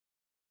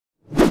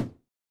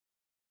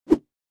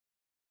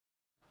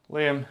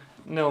Liam,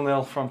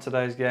 0-0 from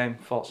today's game.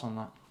 Thoughts on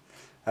that?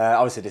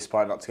 Obviously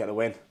disappointed not to get the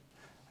win.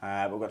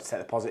 We've got to take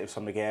the positives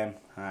from the game.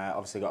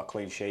 Obviously got a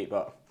clean sheet,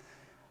 but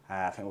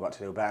I think we've got to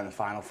do better in the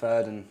final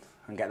third and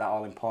get that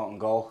all-important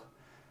goal.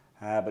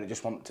 But it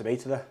just wasn't to be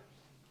today.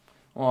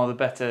 One of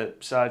the better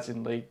sides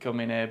in the league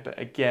coming here, but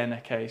again a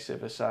case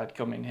of a side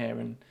coming here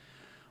and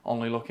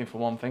only looking for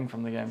one thing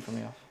from the game from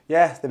the off.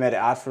 Yeah, they made it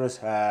hard for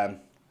us. I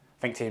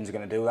think teams are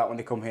going to do that when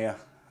they come here.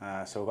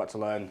 So we've got to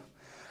learn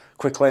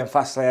quickly and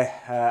fastly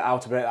how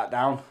to break that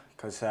down.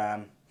 Because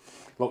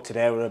look,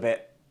 today we're a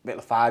bit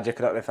lethargic.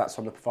 I don't know if that's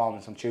from the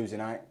performance on Tuesday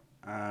night.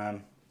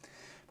 But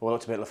we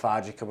looked a bit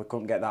lethargic and we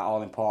couldn't get that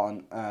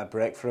all-important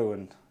breakthrough.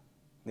 And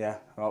yeah,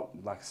 well,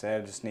 like I say, I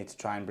just need to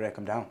try and break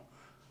them down.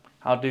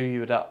 How do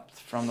you adapt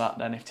from that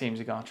then if teams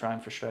are going to try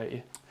and frustrate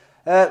you?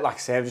 Like I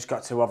say, I've just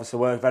got to obviously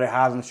work very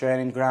hard on the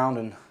training ground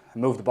and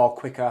move the ball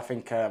quicker. I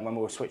think when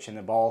we were switching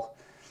the ball,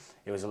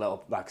 it was a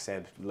little, like I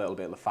said, a little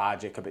bit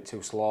lethargic, a bit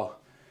too slow.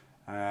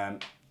 But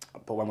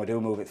when we do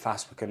move it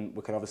fast, we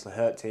can obviously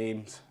hurt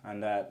teams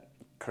and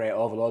create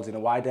overloads in the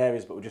wide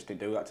areas, but we just didn't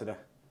do that today.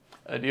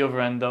 At the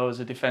other end though, as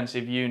a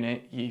defensive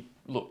unit, you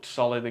looked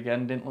solid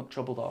again, didn't look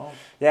troubled at all.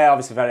 Yeah,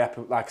 obviously very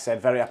happy, like I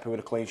said, very happy with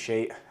a clean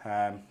sheet.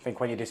 I think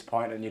when you're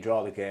disappointed and you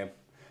draw the game,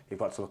 you've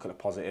got to look at the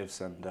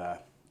positives and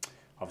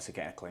obviously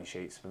getting a clean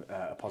sheet's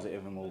a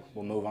positive, and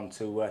we'll move on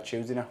to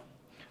Tuesday now.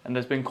 And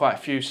there's been quite a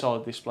few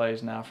solid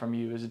displays now from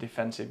you as a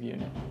defensive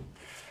unit.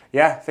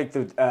 Yeah, I think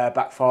the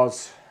back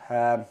four's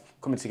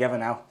coming together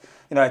now.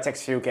 You know, it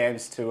takes a few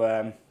games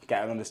to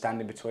get an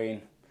understanding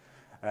between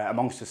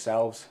amongst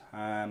ourselves,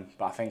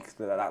 but I think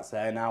that's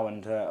there now,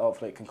 and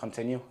hopefully it can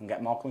continue and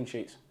get more clean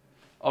sheets.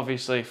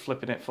 Obviously,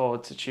 flipping it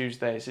forward to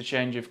Tuesday, it's a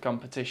change of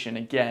competition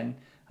again,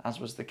 as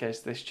was the case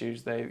this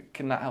Tuesday.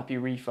 Can that help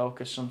you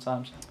refocus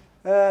sometimes?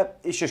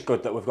 It's just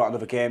good that we've got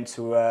another game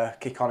to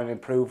kick on and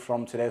improve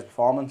from today's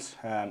performance.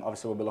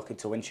 Obviously, we'll be looking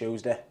to win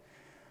Tuesday.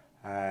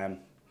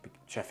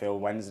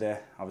 Sheffield Wednesday,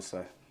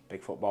 obviously,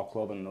 big football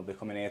club, and they'll be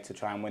coming here to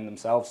try and win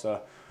themselves.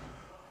 So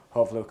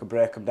hopefully we can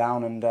break them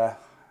down and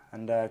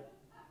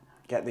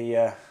get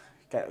the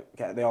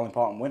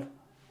all-important win.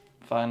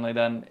 Finally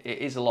then, it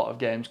is a lot of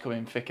games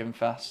coming thick and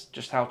fast.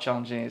 Just how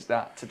challenging is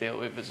that to deal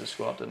with as a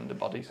squad and the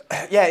bodies?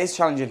 Yeah, it's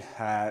challenging,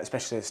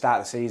 especially at the start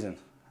of the season.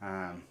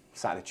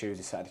 Saturday,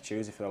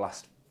 Tuesday for the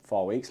last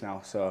 4 weeks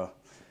now. So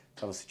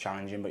it's obviously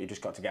challenging, but you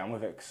just got to get on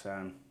with it because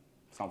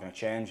it's not going to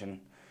change. And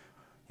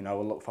you know,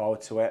 we'll look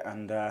forward to it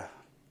and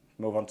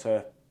move on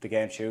to the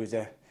game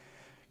Tuesday.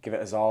 Give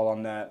it us all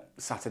on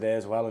Saturday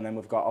as well, and then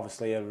we've got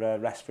obviously a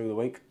rest through the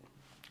week.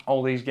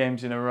 All these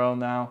games in a row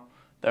now,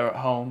 they're at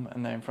home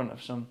and they're in front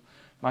of some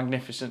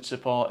magnificent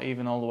support,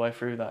 even all the way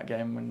through that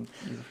game when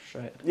you were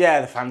frustrated. Yeah,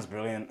 the fans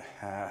brilliant.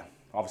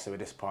 Obviously we're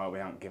disappointed we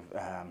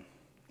don't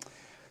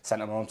sent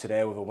them home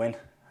today with a win,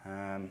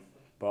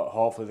 but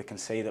hopefully they can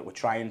see that we're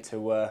trying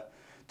to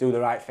do the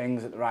right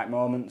things at the right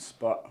moments.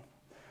 But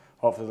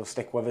hopefully they'll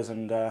stick with us,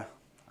 and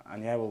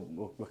yeah,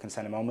 we can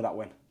send them home with that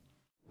win.